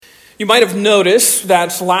You might have noticed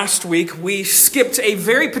that last week we skipped a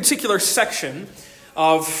very particular section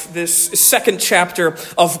of this second chapter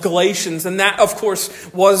of Galatians, and that, of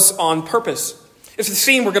course, was on purpose. It's the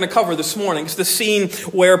scene we're going to cover this morning. It's the scene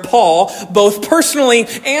where Paul, both personally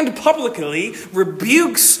and publicly,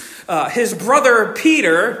 rebukes his brother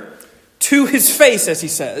Peter to his face, as he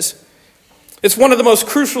says. It's one of the most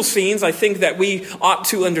crucial scenes, I think, that we ought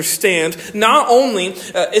to understand. Not only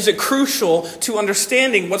is it crucial to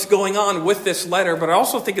understanding what's going on with this letter, but I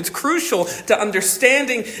also think it's crucial to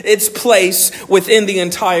understanding its place within the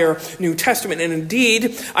entire New Testament. And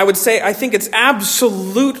indeed, I think it's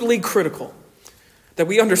absolutely critical that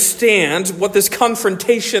we understand what this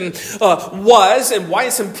confrontation was and why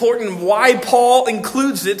it's important and why Paul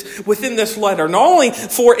includes it within this letter. Not only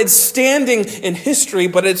for its standing in history,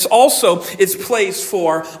 but it's also its place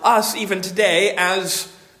for us even today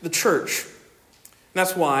as the church. And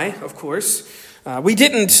that's why, of course, we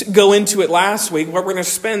didn't go into it last week, but we're going to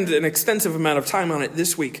spend an extensive amount of time on it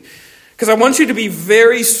this week. Because I want you to be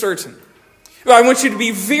very certain. I want you to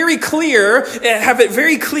be very clear, have it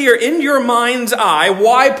very clear in your mind's eye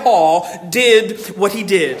why Paul did what he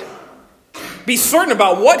did. Be certain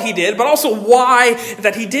about what he did, but also why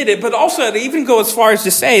that he did it. But also I'd even go as far as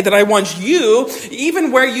to say that I want you,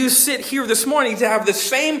 even where you sit here this morning, to have the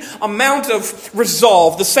same amount of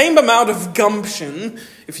resolve, the same amount of gumption,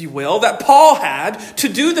 if you will, that Paul had to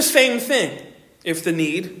do the same thing if the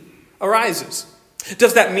need arises.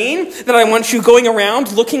 Does that mean that I want you going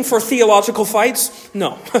around looking for theological fights?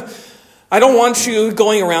 No. I don't want you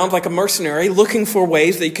going around like a mercenary looking for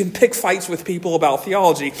ways that you can pick fights with people about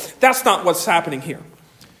theology. That's not what's happening here.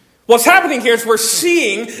 What's happening here is we're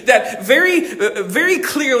seeing that very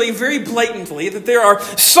clearly, very blatantly, that there are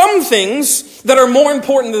some things that are more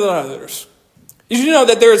important than others. You know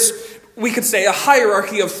that there's, we could say, a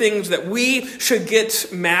hierarchy of things that we should get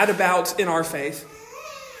mad about in our faith.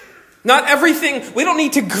 Not everything, we don't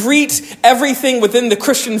need to greet everything within the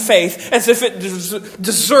Christian faith as if it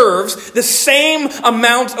deserves the same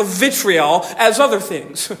amount of vitriol as other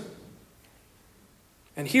things.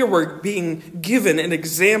 And here we're being given an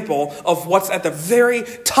example of what's at the very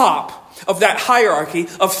top of that hierarchy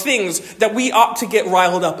of things that we ought to get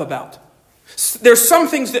riled up about. There's some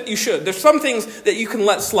things that you should. There's some things that you can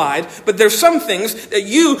let slide. But there's some things that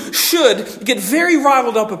you should get very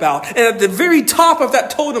riled up about. And at the very top of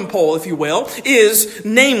that totem pole, if you will, is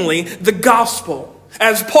namely the gospel.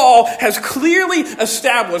 As Paul has clearly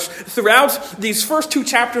established throughout these first two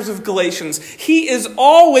chapters of Galatians, he is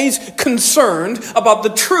always concerned about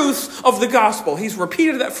the truth of the gospel. He's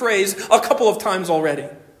repeated that phrase a couple of times already.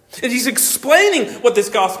 And he's explaining what this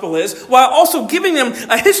gospel is while also giving them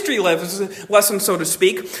a history lesson, so to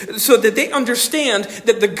speak, so that they understand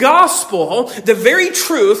that the gospel, the very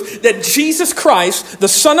truth that Jesus Christ, the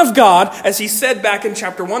Son of God, as he said back in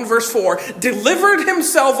chapter 1, verse 4, delivered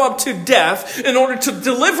himself up to death in order to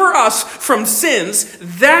deliver us from sins,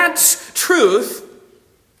 that truth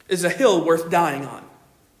is a hill worth dying on.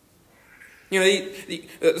 You know,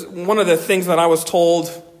 one of the things that I was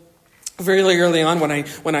told very early on when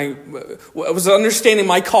I was understanding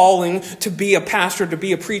my calling to be a pastor, to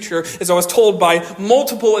be a preacher, as I was told by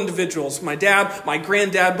multiple individuals, my dad, my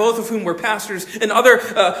granddad, both of whom were pastors, and other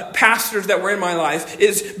pastors that were in my life,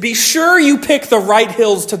 is be sure you pick the right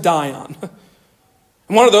hills to die on.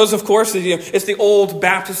 One of those, of course, is the old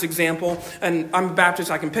Baptist example, and I'm a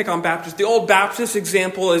Baptist, I can pick on Baptists. The old Baptist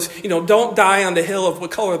example is, don't die on the hill of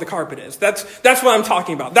what color the carpet is. That's what I'm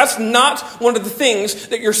talking about. That's not one of the things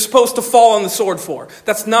that you're supposed to fall on the sword for.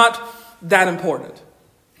 That's not that important.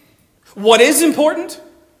 What is important?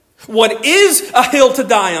 What is a hill to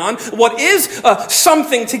die on, what is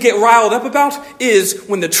something to get riled up about, is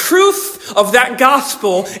when the truth of that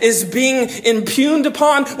gospel is being impugned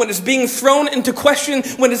upon, when it's being thrown into question,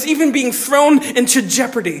 when it's even being thrown into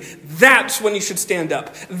jeopardy. That's when you should stand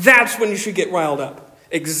up. That's when you should get riled up.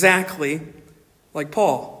 Exactly like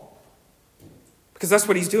Paul. Because that's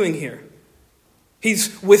what he's doing here.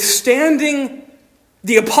 He's withstanding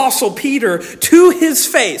the Apostle Peter to his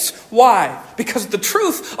face. Why? Because the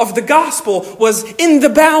truth of the gospel was in the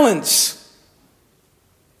balance.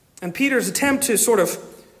 And Peter's attempt to sort of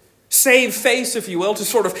save face, if you will, to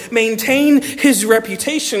sort of maintain his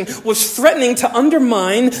reputation, was threatening to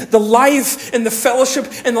undermine the life and the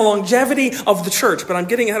fellowship and the longevity of the church. But I'm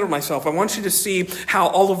getting ahead of myself. I want you to see how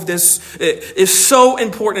all of this is so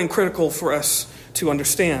important and critical for us to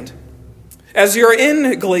understand. As you're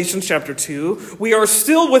in Galatians chapter 2, we are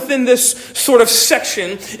still within this sort of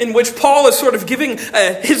section in which Paul is sort of giving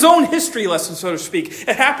his own history lesson, so to speak.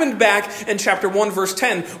 It happened back in chapter 1, verse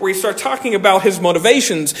 10, where he started talking about his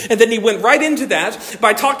motivations. And then he went right into that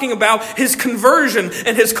by talking about his conversion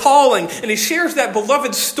and his calling. And he shares that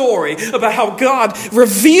beloved story about how God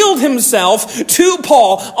revealed himself to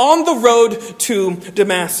Paul on the road to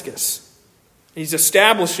Damascus. He's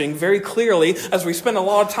establishing very clearly, as we spent a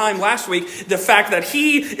lot of time last week, the fact that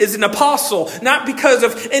he is an apostle, not because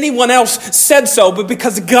of anyone else said so, but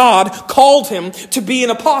because God called him to be an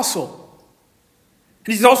apostle.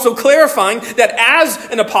 And he's also clarifying that as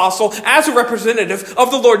an apostle, as a representative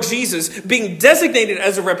of the Lord Jesus, being designated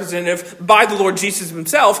as a representative by the Lord Jesus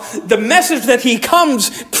himself, the message that he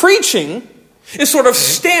comes preaching is sort of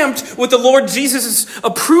stamped with the Lord Jesus'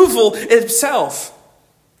 approval itself.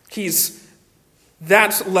 He's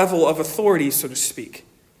that level of authority, so to speak.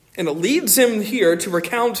 And it leads him here to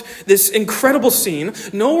recount this incredible scene,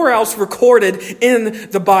 nowhere else recorded in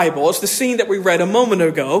the Bible. It's the scene that we read a moment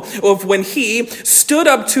ago of when he stood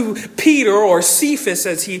up to Peter, or Cephas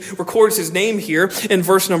as he records his name here in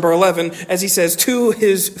verse number 11, as he says, to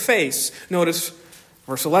his face. Notice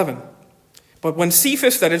verse 11. But when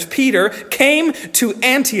Cephas, that is Peter, came to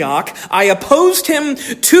Antioch, I opposed him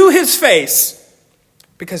to his face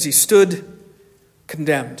because he stood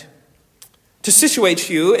condemned. To situate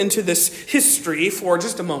you into this history for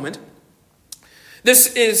just a moment,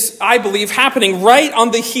 this is, I believe, happening right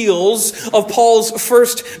on the heels of Paul's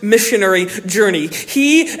first missionary journey.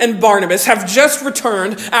 He and Barnabas have just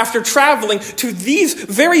returned after traveling to these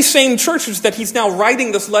very same churches that he's now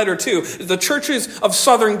writing this letter to, the churches of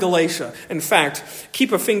southern Galatia. In fact,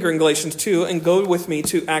 keep a finger in Galatians 2 and go with me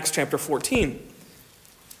to Acts chapter 14.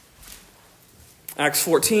 Acts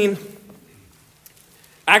 14.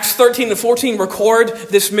 Acts 13 to 14 record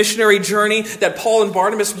this missionary journey that Paul and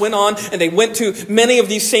Barnabas went on, and they went to many of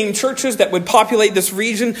these same churches that would populate this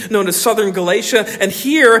region known as southern Galatia. And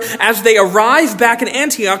here, as they arrive back in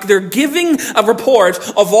Antioch, they're giving a report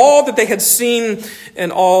of all that they had seen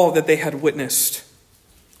and all that they had witnessed.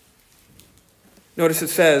 Notice it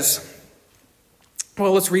says,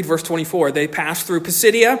 well, let's read verse 24. They passed through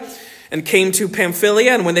Pisidia and came to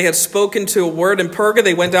Pamphylia, and when they had spoken to a word in Perga,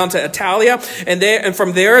 they went down to Italia, and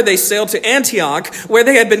from there they sailed to Antioch, where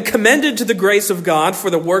they had been commended to the grace of God for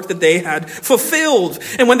the work that they had fulfilled.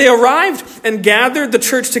 And when they arrived and gathered the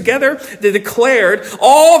church together, they declared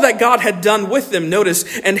all that God had done with them,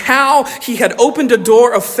 notice, and how he had opened a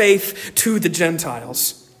door of faith to the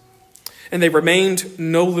Gentiles. And they remained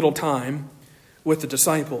no little time with the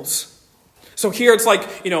disciples. So here it's like,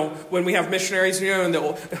 when we have missionaries, in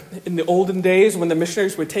the olden days, when the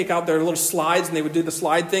missionaries would take out their little slides and they would do the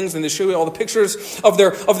slide things and they show you all the pictures of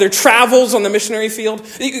their travels on the missionary field.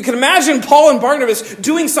 You can imagine Paul and Barnabas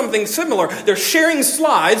doing something similar. They're sharing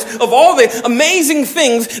slides of all the amazing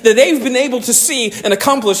things that they've been able to see and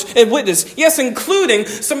accomplish and witness. Yes, including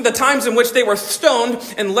some of the times in which they were stoned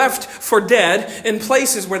and left for dead in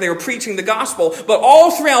places where they were preaching the gospel. But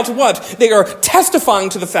all throughout what? They are testifying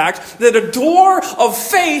to the fact that a door of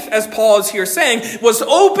faith, as Paul is here saying, was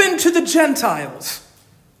open to the Gentiles.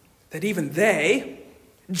 That even they,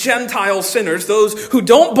 Gentile sinners, those who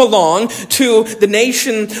don't belong to the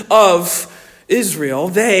nation of Israel,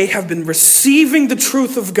 they have been receiving the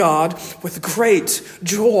truth of God with great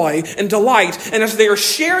joy and delight. And as they are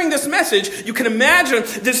sharing this message, you can imagine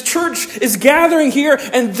this church is gathering here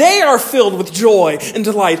and they are filled with joy and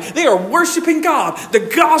delight. They are worshiping God.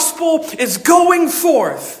 The gospel is going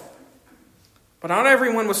forth. But not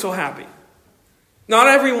everyone was so happy. Not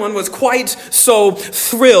everyone was quite so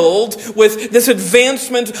thrilled with this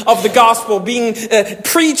advancement of the gospel being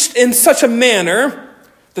preached in such a manner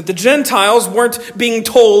that the Gentiles weren't being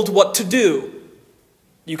told what to do.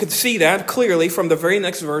 You could see that clearly from the very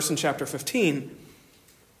next verse in chapter 15.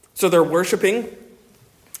 So they're worshiping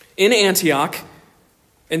in Antioch.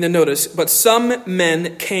 And then notice, but some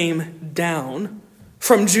men came down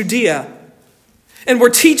from Judea and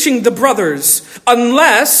were teaching the brothers,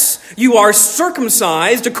 unless you are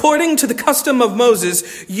circumcised according to the custom of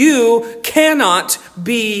Moses, you cannot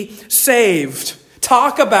be saved.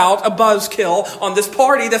 Talk about a buzzkill on this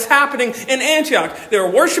party that's happening in Antioch. They're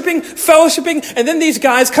worshiping, fellowshipping, and then these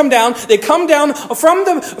guys come down. They come down from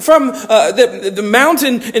the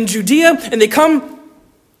mountain in Judea, and they come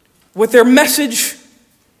with their message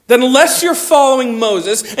that unless you're following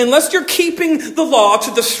Moses, unless you're keeping the law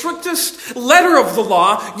to the strictest letter of the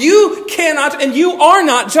law, you cannot and you are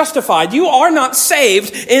not justified. You are not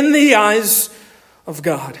saved in the eyes of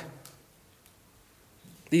God.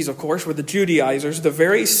 These, of course, were the Judaizers, the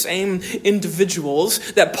very same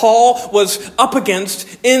individuals that Paul was up against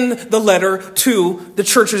in the letter to the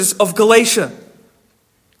churches of Galatia.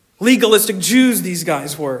 Legalistic Jews, these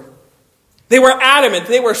guys were. They were adamant.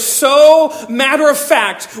 They were so matter of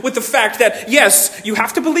fact with the fact that, yes, you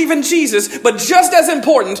have to believe in Jesus, but just as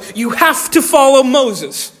important, you have to follow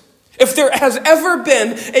Moses. If there has ever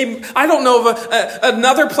been I don't know of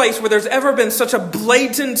another place where there's ever been such a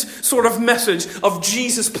blatant sort of message of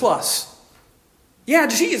Jesus plus. Yeah,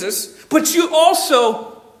 Jesus, but you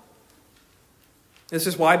also... This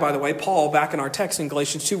is why, by the way, Paul, back in our text in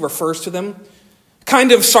Galatians 2, refers to them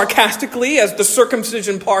kind of sarcastically as the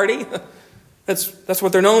circumcision party. That's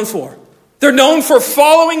what they're known for. They're known for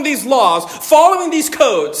following these laws, following these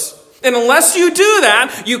codes. And unless you do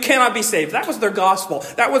that, you cannot be saved. That was their gospel.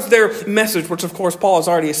 That was their message, which of course Paul has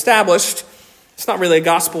already established. It's not really a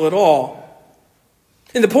gospel at all.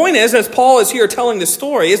 And the point is, as Paul is here telling this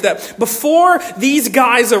story, is that before these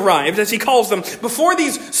guys arrived, as he calls them, before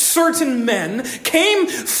these certain men came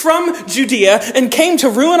from Judea and came to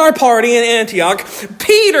ruin our party in Antioch,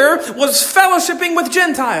 Peter was fellowshipping with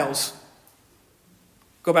Gentiles.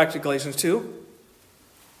 Go back to Galatians 2.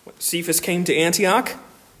 Cephas came to Antioch,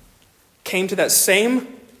 came to that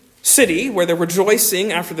same city where they're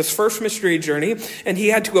rejoicing after this first missionary journey, and he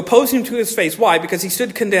had to oppose him to his face. Why? Because he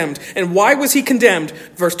stood condemned. And why was he condemned?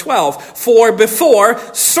 Verse 12. For before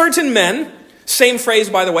certain men, same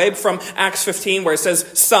phrase, by the way, from Acts 15, where it says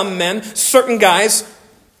some men, certain guys,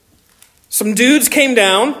 some dudes came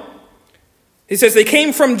down. He says they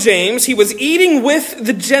came from James. He was eating with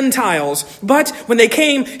the Gentiles. But when they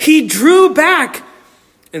came, he drew back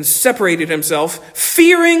and separated himself,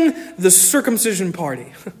 fearing the circumcision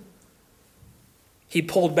party. He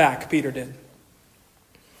pulled back, Peter did.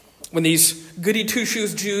 When these goody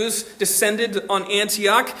two-shoes Jews descended on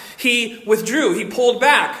Antioch, he withdrew. He pulled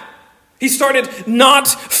back. He started not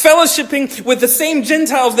fellowshipping with the same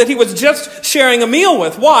Gentiles that he was just sharing a meal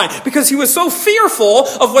with. Why? Because he was so fearful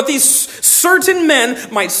of what these certain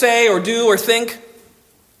men might say or do or think.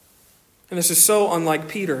 And this is so unlike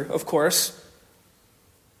Peter, of course.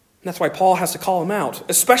 And that's why Paul has to call him out,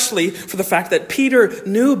 especially for the fact that Peter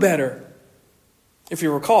knew better. If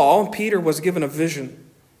you recall, Peter was given a vision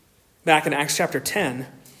back in Acts chapter 10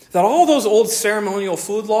 that all those old ceremonial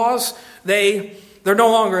food laws, they're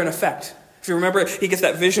no longer in effect. If you remember, he gets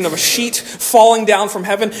that vision of a sheet falling down from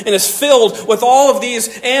heaven and is filled with all of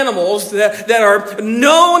these animals that are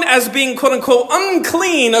known as being, quote unquote,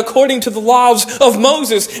 unclean according to the laws of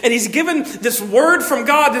Moses. And he's given this word from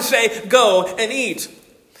God to say, go and eat.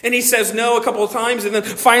 And he says no a couple of times, and then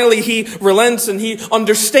finally he relents and he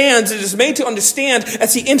understands. It is made to understand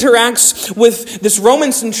as he interacts with this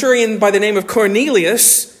Roman centurion by the name of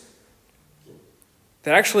Cornelius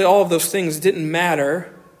that actually all of those things didn't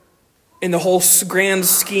matter in the whole grand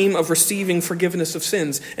scheme of receiving forgiveness of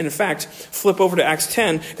sins. And in fact, flip over to Acts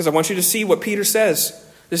 10, because I want you to see what Peter says.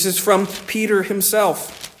 This is from Peter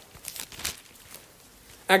himself.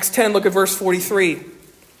 Acts 10, look at verse 43.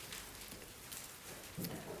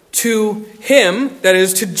 To him, that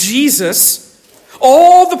is to Jesus,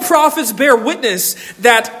 all the prophets bear witness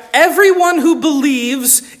that everyone who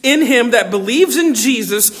believes in him, that believes in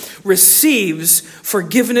Jesus, receives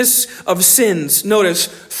forgiveness of sins. Notice,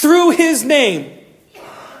 through his name.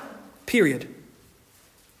 Period.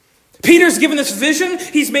 Peter's given this vision.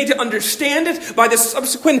 He's made to understand it by this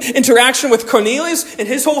subsequent interaction with Cornelius and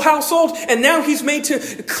his whole household. And now he's made to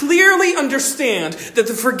clearly understand that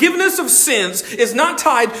the forgiveness of sins is not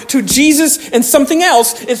tied to Jesus and something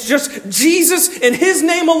else. It's just Jesus and his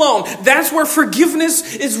name alone. That's where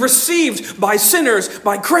forgiveness is received by sinners,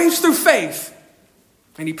 by grace through faith.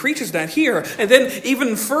 And he preaches that here. And then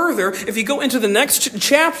even further, if you go into the next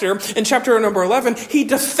chapter, in chapter number 11, he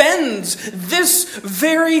defends this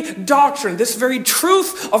very doctrine, this very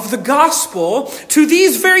truth of the gospel to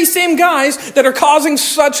these very same guys that are causing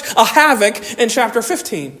such a havoc in chapter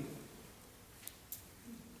 15.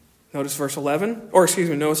 Notice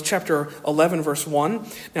notice chapter 11, verse 1.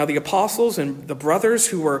 Now the apostles and the brothers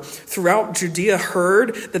who were throughout Judea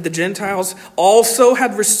heard that the Gentiles also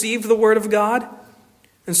had received the word of God.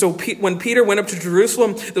 And so when Peter went up to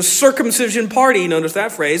Jerusalem, the circumcision party, notice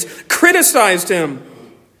that phrase, criticized him,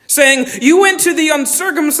 saying, "You went to the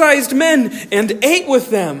uncircumcised men and ate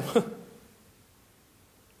with them."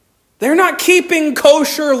 They're not keeping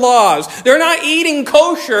kosher laws. They're not eating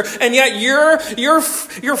kosher, and yet you're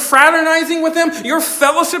fraternizing with them. You're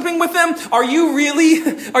fellowshipping with them. Are you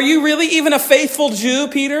really even a faithful Jew,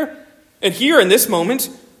 Peter? And here in this moment,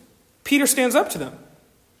 Peter stands up to them.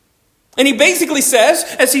 And he basically says,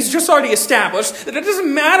 as he's just already established, that it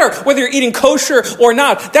doesn't matter whether you're eating kosher or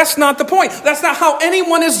not. That's not the point. That's not how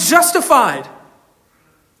anyone is justified.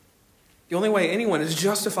 The only way anyone is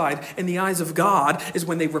justified in the eyes of God is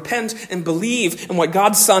when they repent and believe in what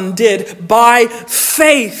God's Son did by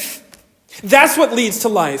faith. That's what leads to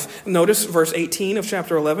life. Notice verse 18 of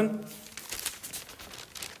chapter 11.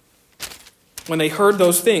 When they heard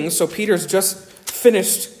those things, so Peter's just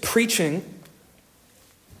finished preaching.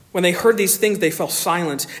 When they heard these things, they fell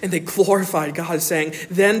silent and they glorified God, saying,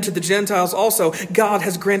 "Then to the Gentiles also, God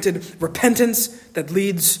has granted repentance that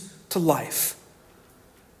leads to life."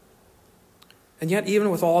 And yet, even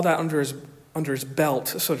with all that under his belt,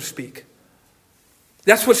 so to speak,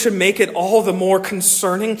 that's what should make it all the more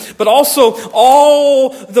concerning, but also all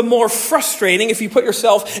the more frustrating if you put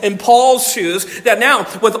yourself in Paul's shoes, that now,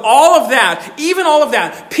 with all of that, even all of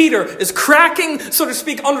that, Peter is cracking, so to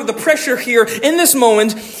speak, under the pressure here in this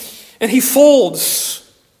moment, and he folds.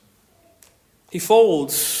 He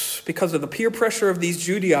folds because of the peer pressure of these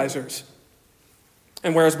Judaizers.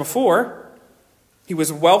 And whereas before, he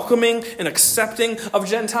was welcoming and accepting of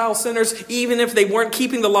Gentile sinners, even if they weren't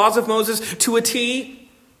keeping the laws of Moses to a T.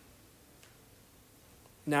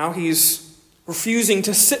 Now he's refusing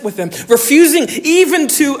to sit with them, refusing even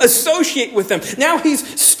to associate with them. Now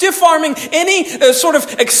he's stiff-arming any sort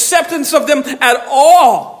of acceptance of them at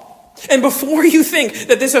all. And before you think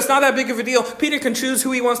that this is not that big of a deal, Peter can choose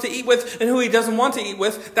who he wants to eat with and who he doesn't want to eat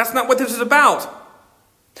with. That's not what this is about.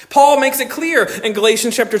 Paul makes it clear in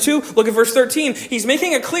Galatians chapter 2, look at verse 13. He's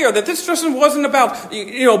making it clear that this just wasn't about,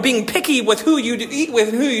 being picky with who you eat with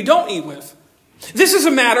and who you don't eat with. This is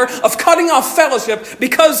a matter of cutting off fellowship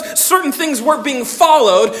because certain things weren't being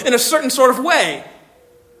followed in a certain sort of way.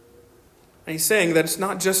 And he's saying that it's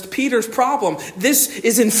not just Peter's problem. This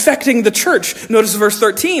is infecting the church. Notice verse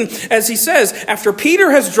 13, as he says, after Peter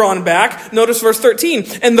has drawn back, notice verse 13,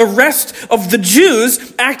 and the rest of the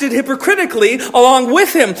Jews acted hypocritically along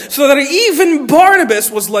with him, so that even Barnabas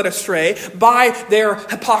was led astray by their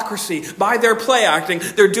hypocrisy, by their play acting.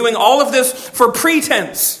 They're doing all of this for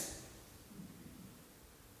pretense.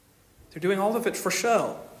 They're doing all of it for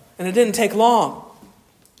show. And it didn't take long.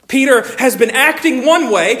 Peter has been acting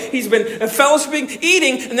one way, he's been fellowshipping,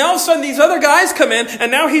 eating, and now all of a sudden these other guys come in,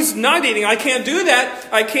 and now he's not eating. I can't do that.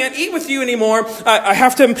 I can't eat with you anymore. I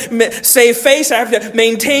have to save face. I have to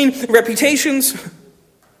maintain reputations.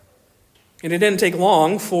 And it didn't take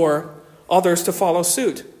long for others to follow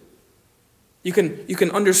suit. You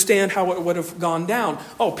can understand how it would have gone down.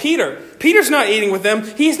 Oh, Peter's not eating with them.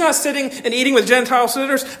 He's not sitting and eating with Gentile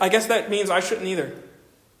sinners. I guess that means I shouldn't either.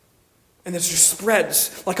 And this just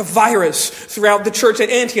spreads like a virus throughout the church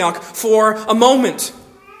at Antioch for a moment.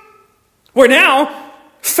 Where now,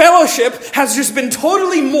 fellowship has just been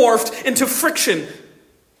totally morphed into friction.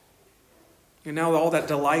 And now all that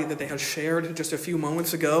delight that they had shared just a few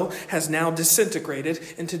moments ago has now disintegrated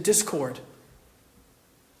into discord.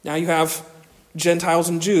 Now you have Gentiles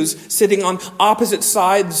and Jews sitting on opposite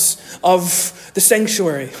sides of the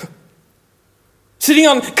sanctuary. Sitting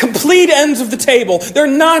on complete ends of the table. They're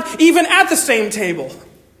not even at the same table.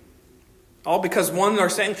 All because one are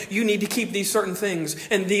saying, you need to keep these certain things.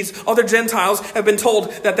 And these other Gentiles have been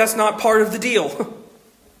told that that's not part of the deal.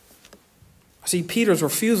 See, Peter's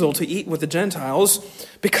refusal to eat with the Gentiles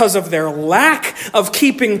because of their lack of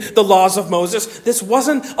keeping the laws of Moses, this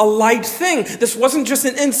wasn't a light thing. This wasn't just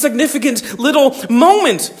an insignificant little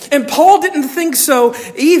moment. And Paul didn't think so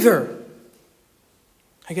either.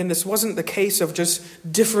 Again, this wasn't the case of just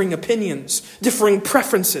differing opinions, differing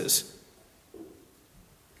preferences.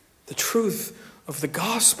 The truth of the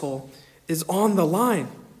gospel is on the line.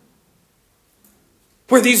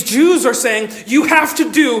 Where these Jews are saying, you have to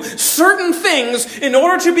do certain things in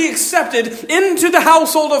order to be accepted into the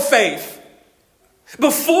household of faith.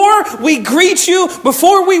 Before we greet you,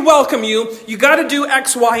 before we welcome you, you got to do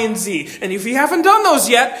X, Y, and Z. And if you haven't done those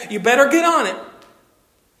yet, you better get on it.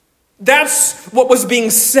 That's what was being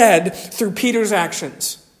said through Peter's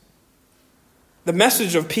actions. The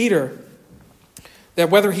message of Peter, that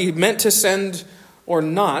whether he meant to send or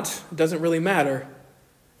not, doesn't really matter.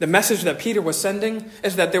 The message that Peter was sending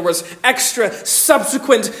is that there was extra,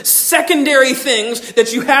 subsequent, secondary things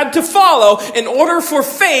that you had to follow in order for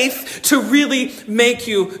faith to really make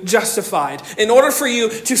you justified. In order for you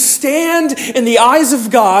to stand in the eyes of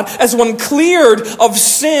God as one cleared of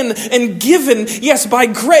sin and given, yes, by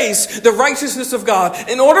grace, the righteousness of God.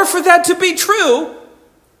 In order for that to be true,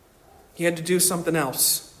 he had to do something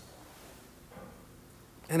else.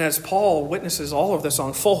 And as Paul witnesses all of this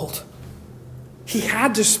unfold, he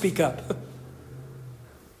had to speak up.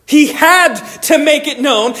 He had to make it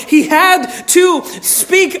known. He had to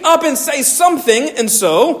speak up and say something. And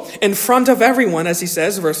so, in front of everyone, as he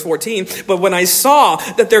says, verse 14, but when I saw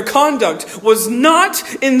that their conduct was not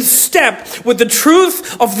in step with the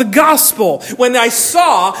truth of the gospel, when I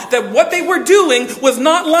saw that what they were doing was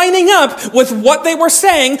not lining up with what they were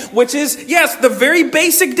saying, which is, yes, the very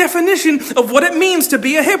basic definition of what it means to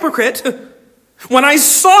be a hypocrite. When I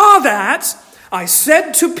saw that, I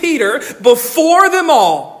said to Peter before them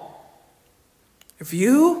all, if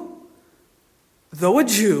you, though a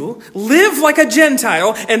Jew, live like a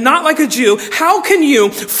Gentile and not like a Jew, how can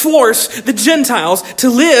you force the Gentiles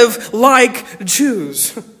to live like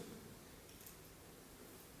Jews?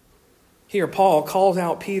 Here, Paul calls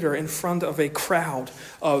out Peter in front of a crowd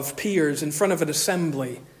of peers, in front of an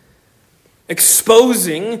assembly,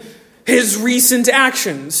 exposing his recent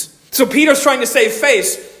actions. So Peter's trying to save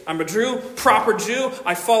face. I'm a Jew, proper Jew.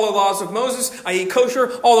 I follow laws of Moses. I eat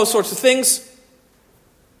kosher, all those sorts of things.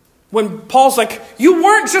 When Paul's like, you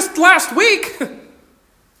weren't just last week.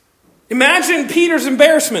 Imagine Peter's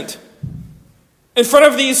embarrassment in front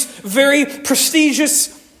of these very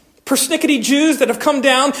prestigious, persnickety Jews that have come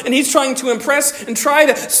down, and he's trying to impress and try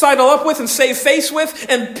to sidle up with and save face with.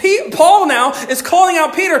 And Paul now is calling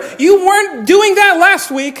out Peter, you weren't doing that last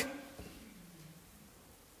week.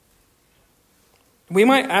 We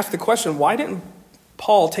might ask the question, why didn't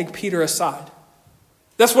Paul take Peter aside?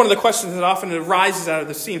 That's one of the questions that often arises out of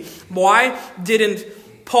the scene. Why didn't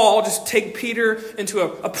Paul just take Peter into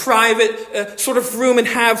a private sort of room and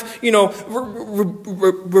have,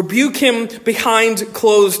 rebuke him behind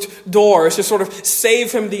closed doors to sort of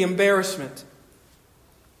save him the embarrassment?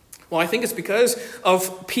 Well, I think it's because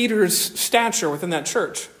of Peter's stature within that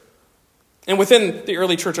church. And within the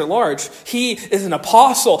early church at large, he is an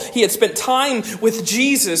apostle. He had spent time with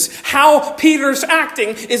Jesus. How Peter's acting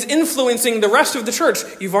is influencing the rest of the church.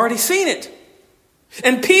 You've already seen it.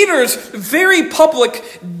 And Peter's very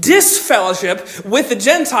public disfellowship with the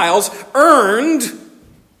Gentiles earned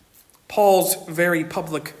Paul's very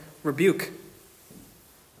public rebuke.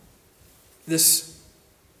 This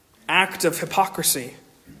act of hypocrisy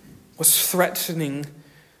was threatening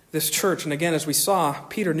this church. And again, as we saw,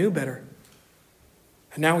 Peter knew better.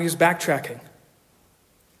 And now he was backtracking.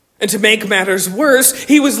 And to make matters worse,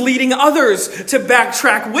 he was leading others to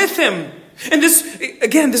backtrack with him. And this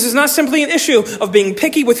is not simply an issue of being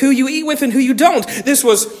picky with who you eat with and who you don't. This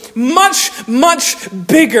was much, much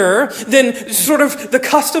bigger than sort of the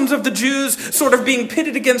customs of the Jews sort of being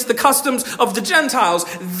pitted against the customs of the Gentiles.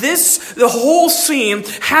 The whole scene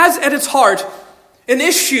has at its heart an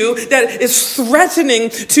issue that is threatening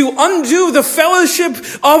to undo the fellowship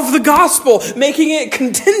of the gospel, making it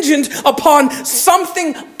contingent upon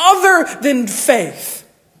something other than faith.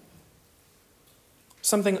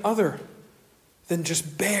 Something other than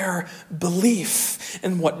just bare belief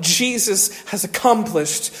in what Jesus has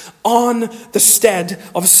accomplished on the stead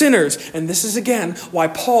of sinners. And this is again why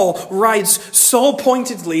Paul writes so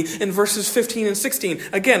pointedly in verses 15 and 16.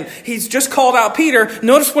 Again, he's just called out Peter.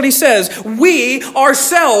 Notice what he says. We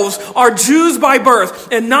ourselves are Jews by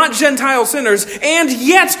birth and not Gentile sinners. And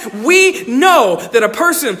yet we know that a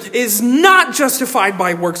person is not justified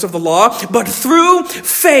by works of the law, but through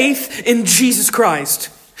faith in Jesus Christ.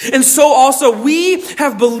 And so also we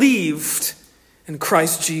have believed in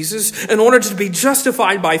Christ Jesus in order to be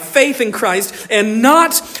justified by faith in Christ and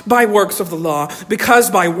not by works of the law, because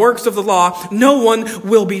by works of the law no one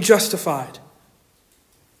will be justified.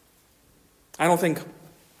 I don't think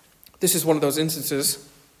this is one of those instances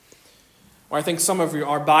where I think some of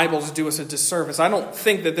our Bibles do us a disservice. I don't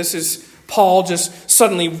think that this is Paul just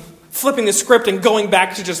suddenly flipping the script and going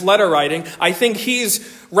back to just letter writing. I think he's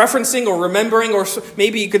referencing or remembering, or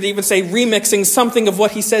maybe you could even say remixing something of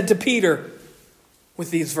what he said to Peter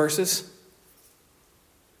with these verses.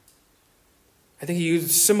 I think he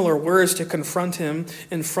used similar words to confront him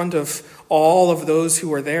in front of all of those who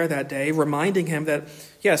were there that day, reminding him that,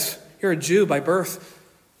 yes, you're a Jew by birth,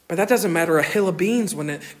 but that doesn't matter a hill of beans when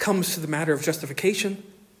it comes to the matter of justification.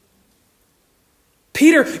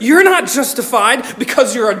 Peter, you're not justified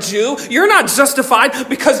because you're a Jew. You're not justified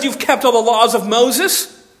because you've kept all the laws of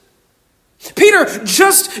Moses. Peter,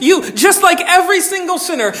 just like every single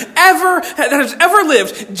sinner that has ever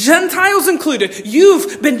lived, Gentiles included,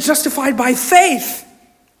 you've been justified by faith.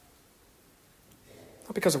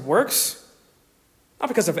 Not because of works, not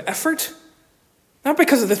because of effort, not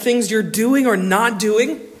because of the things you're doing or not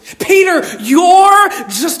doing. Peter, your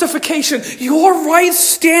justification, your right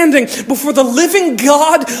standing before the living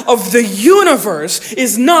God of the universe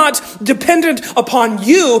is not dependent upon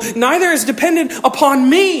you, neither is dependent upon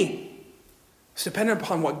me. It's dependent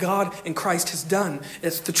upon what God in Christ has done.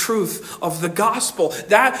 It's the truth of the gospel.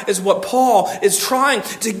 That is what Paul is trying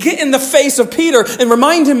to get in the face of Peter and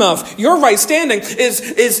remind him of. Your right standing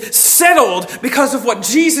is settled because of what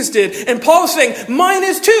Jesus did. And Paul is saying, mine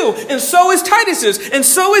is too, and so is Titus's, and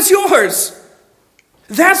so is yours.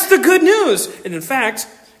 That's the good news. And in fact,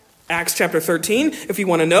 Acts chapter 13, if you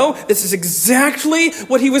want to know, this is exactly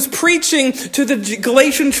what he was preaching to the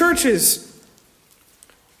Galatian churches.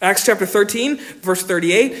 Acts chapter 13, verse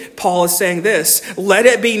 38, Paul is saying this, "Let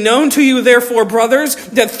it be known to you, therefore, brothers,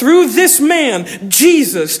 that through this man,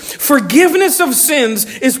 Jesus, forgiveness of sins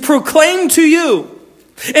is proclaimed to you.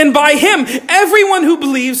 And by him, everyone who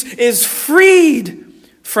believes is freed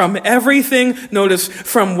from everything, notice,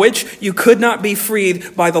 from which you could not be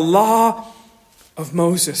freed by the law of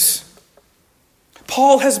Moses."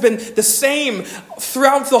 Paul has been the same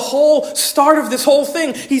throughout the whole start of this whole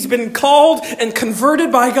thing. He's been called and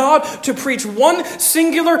converted by God to preach one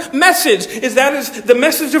singular message. That is the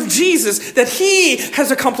message of Jesus, that he has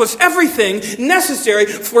accomplished everything necessary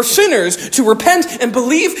for sinners to repent and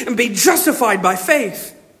believe and be justified by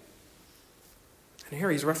faith. And here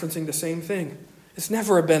he's referencing the same thing. It's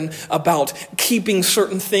never been about keeping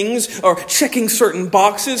certain things or checking certain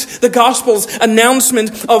boxes. The gospel's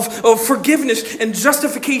announcement of forgiveness and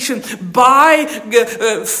justification by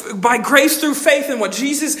grace through faith in what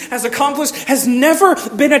Jesus has accomplished has never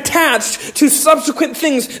been attached to subsequent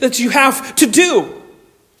things that you have to do.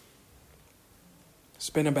 It's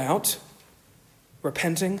been about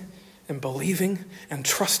repenting and believing and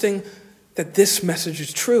trusting that this message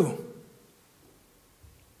is true.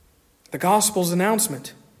 The gospel's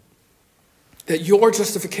announcement that your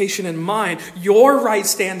justification and mine, your right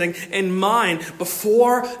standing and mine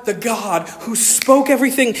before the God who spoke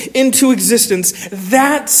everything into existence,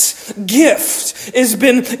 that gift has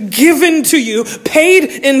been given to you, paid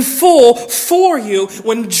in full for you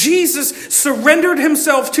when Jesus surrendered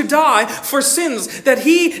himself to die for sins that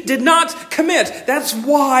he did not commit. That's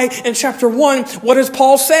why in chapter 1, what does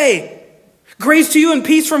Paul say? Grace to you and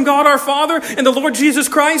peace from God our Father and the Lord Jesus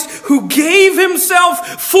Christ, who gave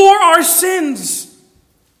himself for our sins.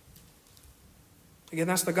 Again,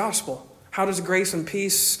 that's the gospel. How does grace and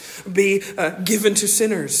peace be given to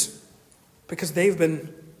sinners? Because they've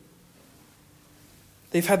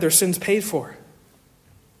had their sins paid for.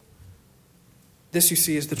 This, you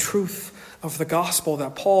see, is the truth of the gospel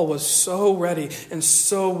that Paul was so ready and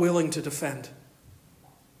so willing to defend.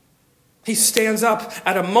 He stands up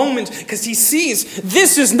at a moment because he sees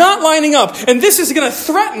this is not lining up and this is going to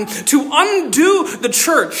threaten to undo the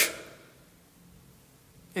church.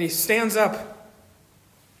 And he stands up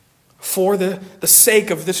for the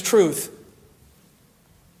sake of this truth.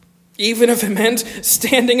 Even if it meant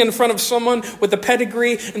standing in front of someone with the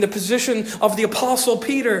pedigree and the position of the Apostle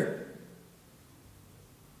Peter.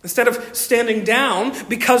 Instead of standing down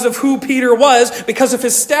because of who Peter was, because of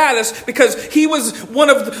his status, because he was one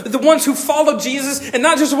of the ones who followed Jesus, and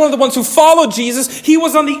not just one of the ones who followed Jesus, he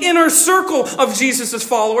was on the inner circle of Jesus'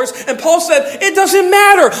 followers. And Paul said, it doesn't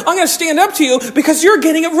matter. I'm going to stand up to you because you're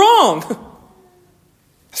getting it wrong.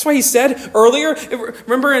 That's why he said earlier,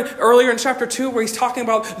 remember earlier in chapter 2 where he's talking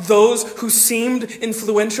about those who seemed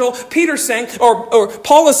influential? Peter's saying, or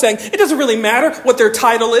Paul is saying, it doesn't really matter what their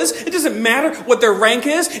title is. It doesn't matter what their rank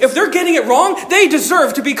is. If they're getting it wrong, they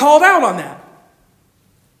deserve to be called out on that.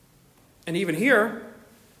 And even here,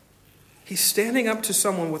 he's standing up to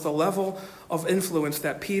someone with a level of influence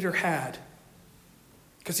that Peter had.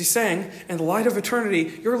 Because he's saying, in the light of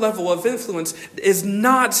eternity, your level of influence is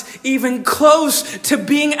not even close to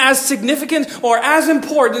being as significant or as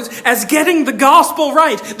important as getting the gospel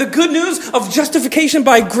right. The good news of justification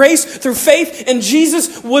by grace through faith in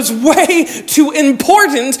Jesus was way too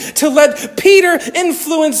important to let Peter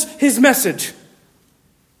influence his message.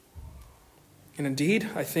 And indeed,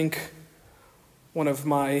 I think one of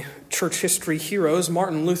my church history heroes,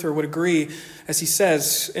 Martin Luther, would agree, as he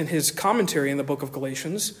says in his commentary in the book of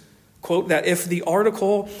Galatians, quote, that if the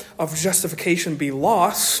article of justification be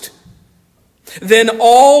lost, then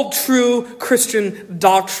all true Christian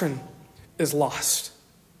doctrine is lost.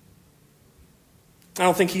 I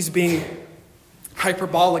don't think he's being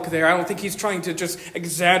hyperbolic there. I don't think he's trying to just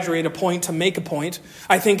exaggerate a point to make a point.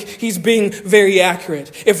 I think he's being very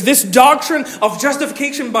accurate. If this doctrine of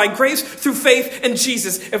justification by grace through faith in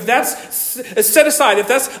Jesus, if that's set aside, if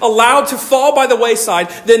that's allowed to fall by the wayside,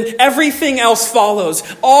 then everything else follows.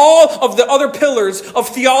 All of the other pillars of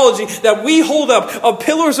theology that we hold up, of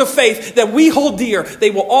pillars of faith that we hold dear,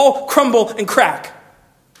 they will all crumble and crack.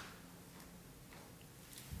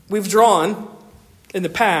 We've drawn in the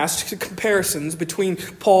past, comparisons between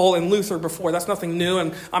Paul and Luther before. That's nothing new,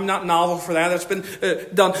 and I'm not novel for that. That's been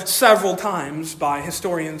done several times by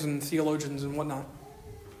historians and theologians and whatnot.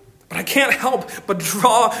 But I can't help but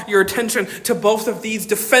draw your attention to both of these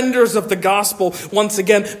defenders of the gospel once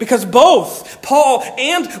again, because both Paul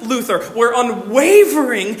and Luther were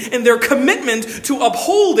unwavering in their commitment to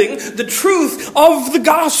upholding the truth of the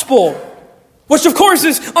gospel, which of course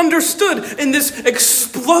is understood in this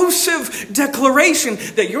explosive declaration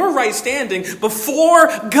that your right standing before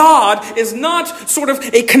God is not sort of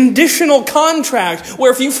a conditional contract where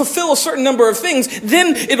if you fulfill a certain number of things,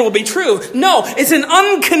 then it will be true. No, it's an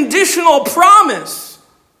unconditional promise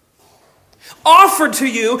offered to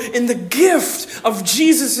you in the gift of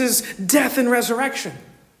Jesus' death and resurrection.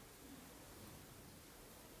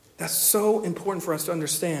 That's so important for us to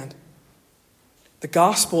understand. The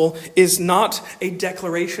gospel is not a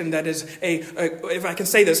declaration that is if I can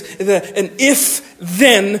say this, an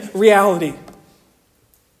if-then reality.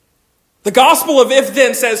 The gospel of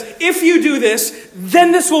if-then says, if you do this,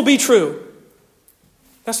 then this will be true.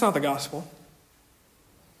 That's not the gospel.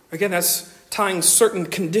 Again, that's tying certain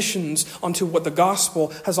conditions onto what the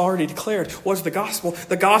gospel has already declared. What's the gospel?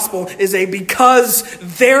 The gospel is a because,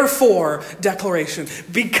 therefore declaration.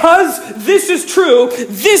 Because this is true,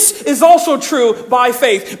 this is also true by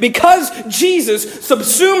faith. Because Jesus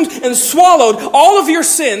subsumed and swallowed all of your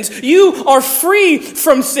sins, you are free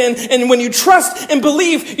from sin. And when you trust and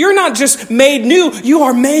believe, you're not just made new, you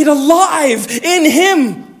are made alive in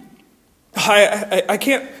Him. I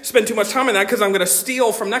can't spend too much time on that because I'm going to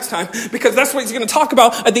steal from next time, because that's what he's going to talk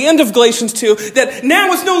about at the end of Galatians 2, that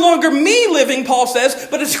now it's no longer me living, Paul says,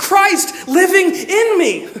 but it's Christ living in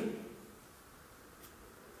me.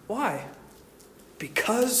 Why?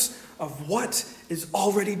 Because of what is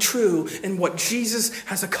already true and what Jesus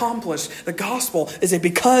has accomplished. The gospel is a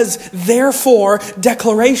because, therefore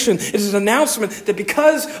declaration. It is an announcement that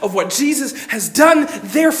because of what Jesus has done,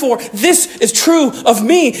 therefore this is true of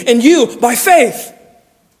me and you by faith.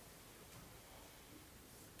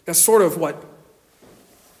 That's sort of what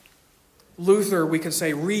Luther, we could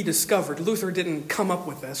say, rediscovered. Luther didn't come up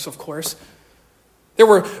with this, of course. There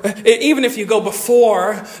were, even if you go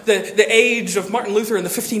before the age of Martin Luther in the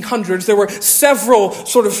 1500s, there were several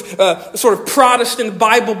sort of Protestant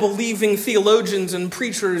Bible-believing theologians and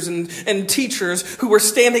preachers and teachers who were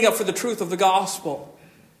standing up for the truth of the gospel.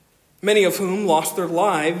 Many of whom lost their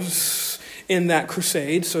lives in that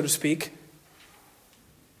crusade, so to speak.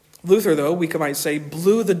 Luther, though, we might say,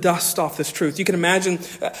 blew the dust off this truth. You can imagine,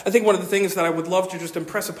 I think one of the things that I would love to just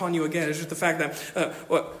impress upon you again is just the fact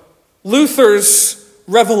that Luther's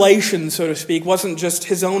revelation, so to speak, wasn't just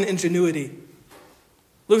his own ingenuity.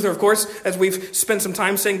 Luther, of course, as we've spent some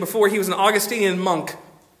time saying before, he was an Augustinian monk.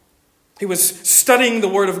 He was studying the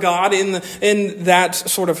Word of God in that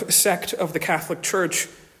sort of sect of the Catholic Church.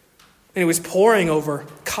 And he was poring over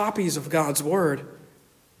copies of God's Word.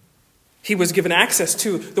 He was given access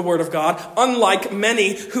to the Word of God, unlike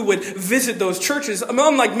many who would visit those churches.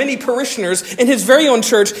 Unlike many parishioners in his very own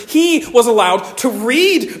church, he was allowed to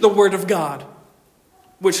read the Word of God,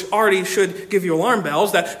 which already should give you alarm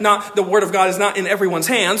bells, that the Word of God is not in everyone's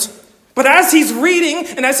hands. But as he's reading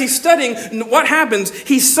and as he's studying, what happens?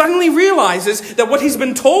 He suddenly realizes that what he's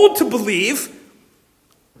been told to believe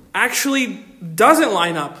actually doesn't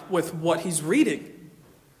line up with what he's reading.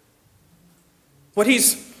 What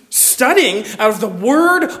he's studying out of the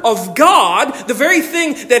Word of God, the very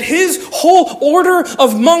thing that his whole order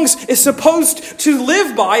of monks is supposed to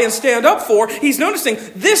live by and stand up for, he's noticing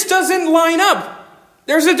this doesn't line up.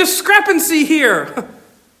 There's a discrepancy here.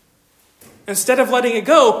 Instead of letting it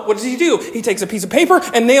go, what does he do? He takes a piece of paper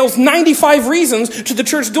and nails 95 reasons to the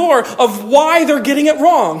church door of why they're getting it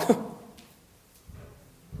wrong.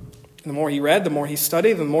 The more he read, the more he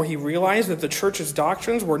studied, the more he realized that the church's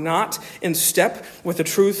doctrines were not in step with the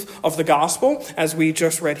truth of the gospel, as we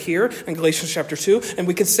just read here in Galatians chapter 2. And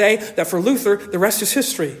we could say that for Luther, the rest is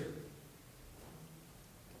history.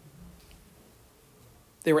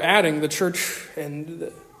 They were adding, the church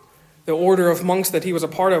and the order of monks that he was a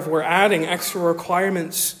part of were adding extra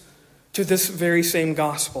requirements to this very same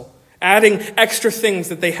gospel. Adding extra things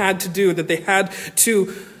that they had to do, that they had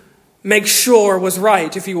to make sure was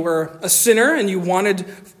right. If you were a sinner and you wanted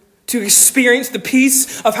to experience the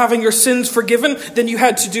peace of having your sins forgiven, then you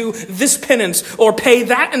had to do this penance or pay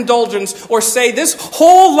that indulgence or say this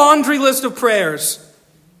whole laundry list of prayers.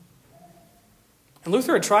 And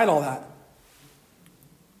Luther had tried all that.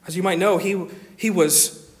 As you might know, he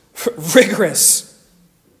was rigorous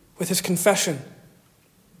with his confession.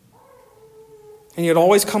 And he had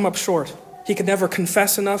always come up short. He could never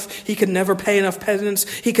confess enough. He could never pay enough penance.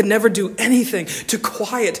 He could never do anything to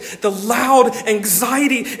quiet the loud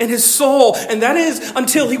anxiety in his soul. And that is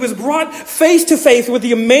until he was brought face to face with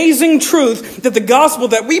the amazing truth that the gospel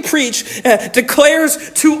that we preach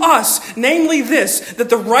declares to us. Namely this, that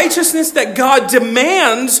the righteousness that God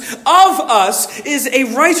demands of us is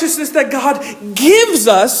a righteousness that God gives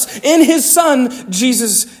us in his Son,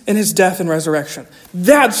 Jesus, in his death and resurrection.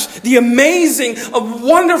 That's the amazing,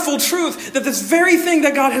 wonderful truth, that this very thing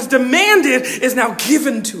that God has demanded is now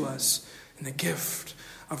given to us in the gift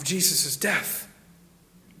of Jesus' death.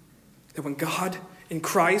 That when God in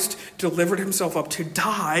Christ delivered himself up to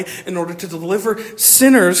die in order to deliver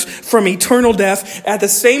sinners from eternal death, at the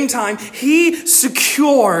same time, he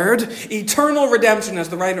secured eternal redemption, as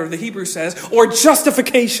the writer of the Hebrews says, or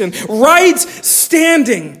justification, right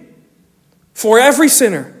standing for every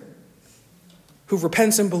sinner who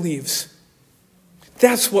repents and believes.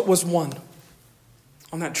 That's what was won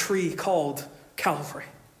on that tree called Calvary.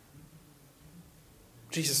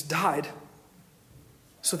 Jesus died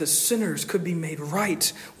so that sinners could be made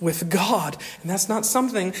right with God. And that's not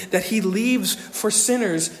something that he leaves for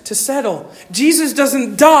sinners to settle. Jesus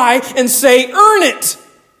doesn't die and say, earn it.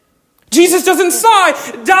 Jesus doesn't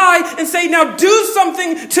die and say, now do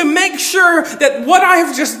something to make sure that what I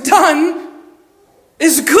have just done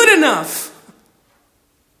is good enough.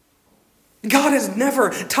 God has never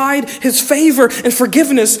tied his favor and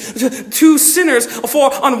forgiveness to sinners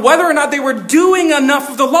on whether or not they were doing enough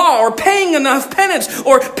of the law, or paying enough penance,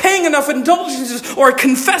 or paying enough indulgences, or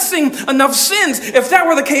confessing enough sins. If that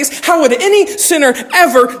were the case, how would any sinner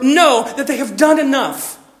ever know that they have done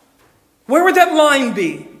enough? Where would that line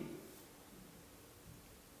be?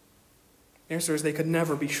 The answer is they could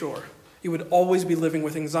never be sure. You would always be living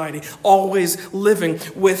with anxiety, always living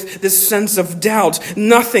with this sense of doubt.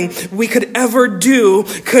 Nothing we could ever do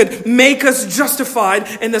could make us justified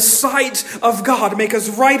in the sight of God, make us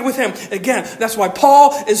right with him. Again, that's why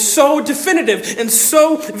Paul is so definitive and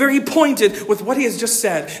so very pointed with what he has just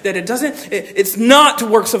said, that it's not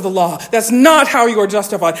works of the law. That's not how you are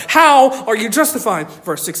justified. How are you justified?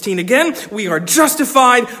 Verse 16 again, we are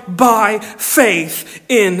justified by faith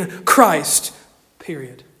in Christ.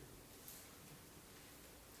 Period.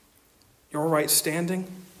 Your right standing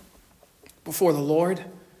before the Lord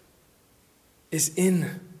is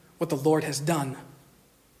in what the Lord has done.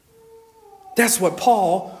 That's what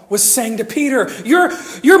Paul was saying to Peter. You're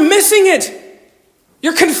missing it.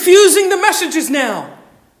 You're confusing the messages now.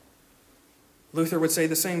 Luther would say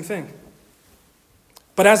the same thing.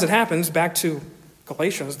 But as it happens, back to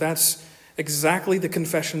Galatians, that's exactly the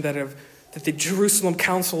confession that the Jerusalem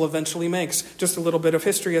Council eventually makes. Just a little bit of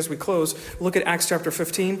history as we close. Look at Acts chapter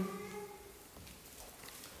 15.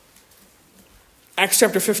 Acts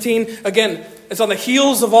chapter 15, again, it's on the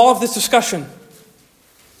heels of all of this discussion.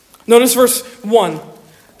 Notice verse 1.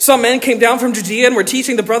 Some men came down from Judea and were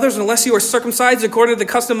teaching the brothers, unless you are circumcised according to the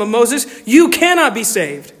custom of Moses, you cannot be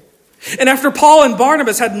saved. And after Paul and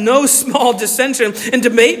Barnabas had no small dissension and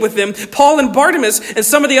debate with them, Paul and Barnabas and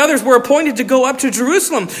some of the others were appointed to go up to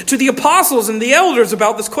Jerusalem to the apostles and the elders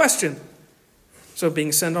about this question. So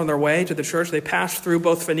being sent on their way to the church, they passed through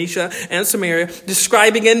both Phoenicia and Samaria,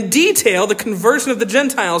 describing in detail the conversion of the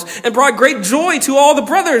Gentiles, and brought great joy to all the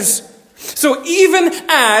brothers. So even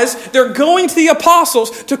as they're going to the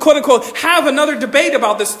apostles to quote unquote have another debate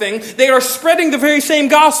about this thing, they are spreading the very same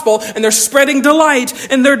gospel, and they're spreading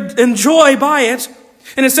delight and joy by it.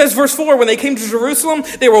 And it says, verse 4, when they came to Jerusalem,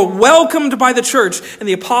 they were welcomed by the church and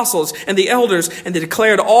the apostles and the elders, and they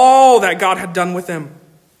declared all that God had done with them.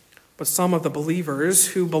 But some of the believers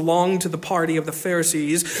who belonged to the party of the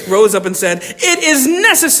Pharisees rose up and said, it is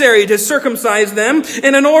necessary to circumcise them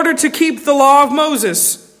in order to keep the law of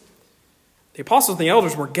Moses. The apostles and the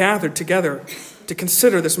elders were gathered together to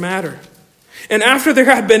consider this matter. And after there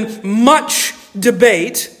had been much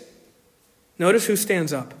debate, notice who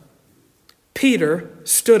stands up. Peter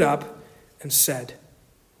stood up and said,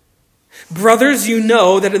 brothers, you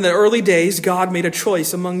know that in the early days God made a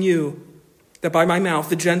choice among you, that by my mouth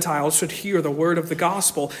the Gentiles should hear the word of the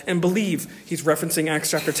gospel and believe. He's referencing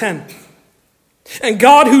Acts chapter 10. And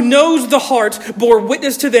God, who knows the heart, bore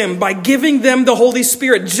witness to them by giving them the Holy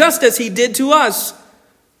Spirit, just as he did to us.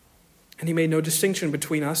 And he made no distinction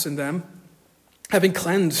between us and them, having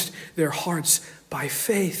cleansed their hearts by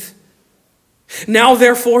faith. Now,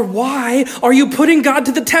 therefore, why are you putting God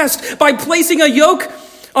to the test by placing a yoke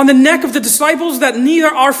on the neck of the disciples that neither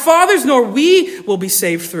our fathers nor we will be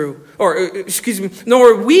saved through?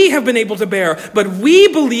 Nor we have been able to bear, but we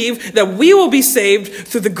believe that we will be saved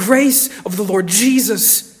through the grace of the Lord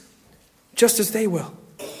Jesus, just as they will.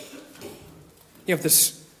 You have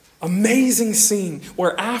this amazing scene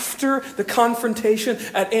where after the confrontation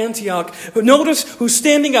at Antioch, notice who's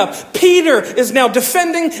standing up. Peter is now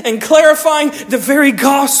defending and clarifying the very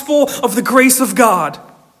gospel of the grace of God.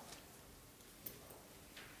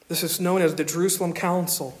 This is known as the Jerusalem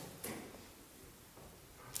Council,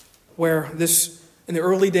 where in the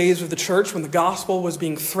early days of the church, when the gospel was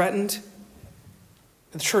being threatened,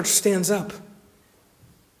 the church stands up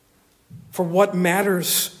for what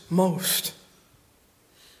matters most.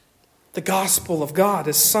 The gospel of God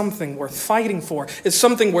is something worth fighting for. It's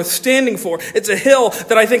something worth standing for. It's a hill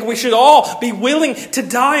that I think we should all be willing to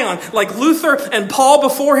die on. Like Luther and Paul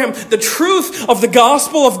before him, the truth of the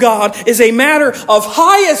gospel of God is a matter of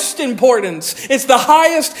highest importance. It's the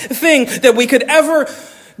highest thing that we could ever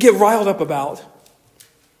get riled up about.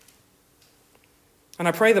 And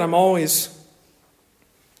I pray that I'm always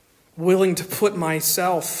willing to put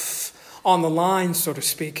myself on the line, so to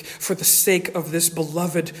speak, for the sake of this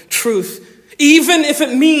beloved truth, even if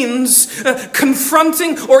it means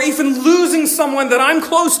confronting or even losing someone that I'm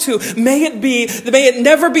close to. May it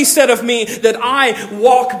never be said of me that I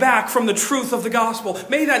walk back from the truth of the gospel.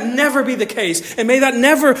 May that never be the case, and may that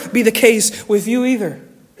never be the case with you either.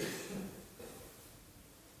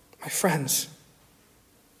 My friends,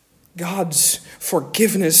 God's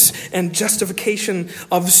forgiveness and justification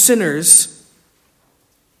of sinners,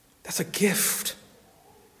 that's a gift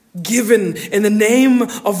given in the name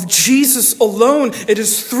of Jesus alone. It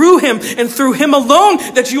is through him and through him alone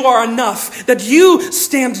that you are enough, that you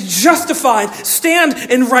stand justified,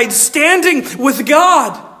 stand in right standing with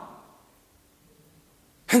God.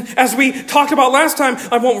 And as we talked about last time,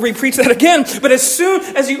 I won't re-preach that again, but as soon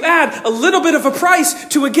as you add a little bit of a price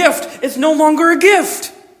to a gift, it's no longer a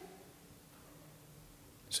gift.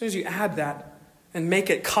 As soon as you add that and make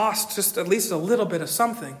it cost just at least a little bit of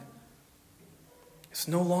something, it's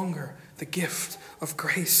no longer the gift of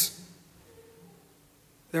grace.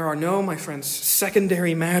 There are no, my friends,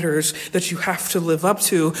 secondary matters that you have to live up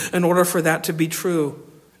to in order for that to be true.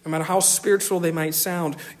 No matter how spiritual they might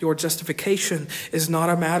sound, your justification is not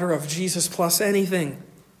a matter of Jesus plus anything.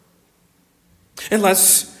 And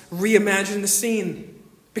let's reimagine the scene.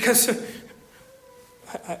 Because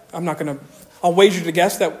I'll wager to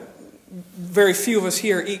guess that very few of us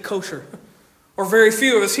here eat kosher. Or very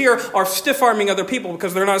few of us here are stiff-arming other people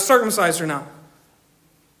because they're not circumcised or not.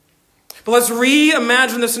 But let's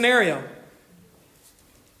reimagine the scenario.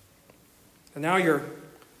 And now you're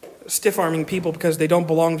stiff-arming people because they don't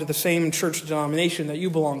belong to the same church denomination that you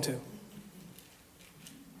belong to.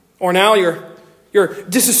 Or now you're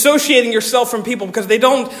disassociating yourself from people because they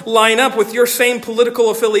don't line up with your same political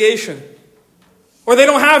affiliation. Or they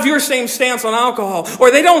don't have your same stance on alcohol.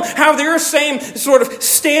 Or they don't have their same sort of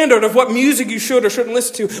standard of what music you should or shouldn't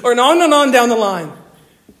listen to. Or on and on down the line.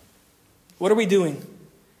 What are we doing?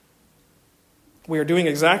 We are doing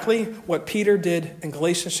exactly what Peter did in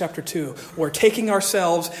Galatians chapter 2. We're taking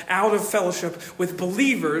ourselves out of fellowship with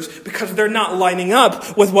believers because they're not lining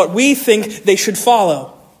up with what we think they should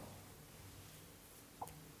follow.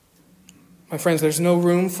 My friends, there's no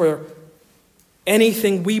room for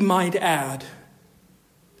anything we might add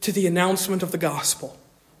to the announcement of the gospel,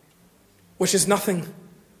 which is nothing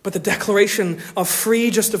but the declaration of free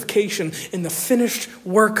justification in the finished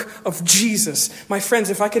work of Jesus. My friends,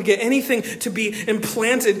 if I could get anything to be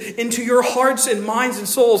implanted into your hearts and minds and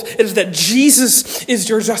souls, it is that Jesus is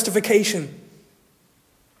your justification.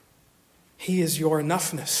 He is your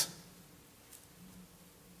enoughness.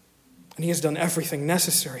 And he has done everything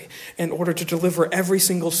necessary in order to deliver every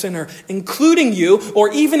single sinner, including you,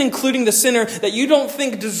 or even including the sinner that you don't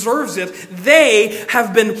think deserves it. They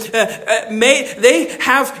have been the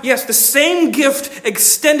same gift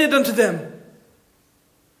extended unto them.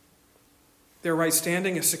 Their right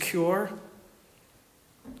standing is secure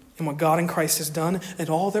in what God in Christ has done, and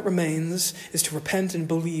all that remains is to repent and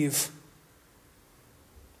believe.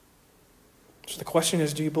 So the question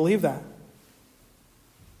is, do you believe that?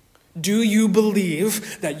 Do you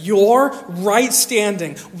believe that your right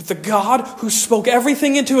standing with the God who spoke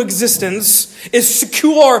everything into existence is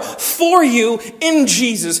secure for you in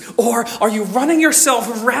Jesus? Or are you running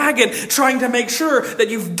yourself ragged trying to make sure that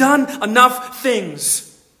you've done enough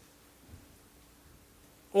things?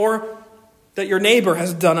 Or that your neighbor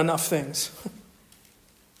has done enough things?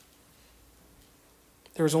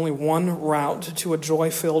 There is only one route to a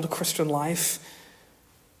joy-filled Christian life.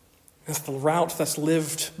 It's the route that's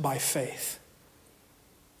lived by faith.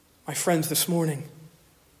 My friends, this morning,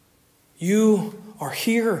 you are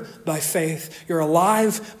here by faith. You're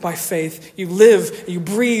alive by faith. You live, you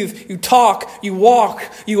breathe, you talk, you walk,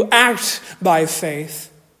 you act by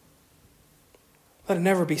faith. Let it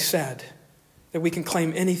never be said that we can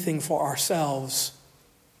claim anything for ourselves.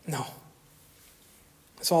 No.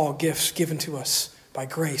 It's all gifts given to us by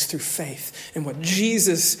grace through faith in what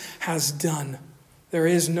Jesus has done. There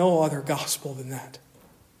is no other gospel than that.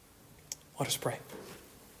 Let us pray.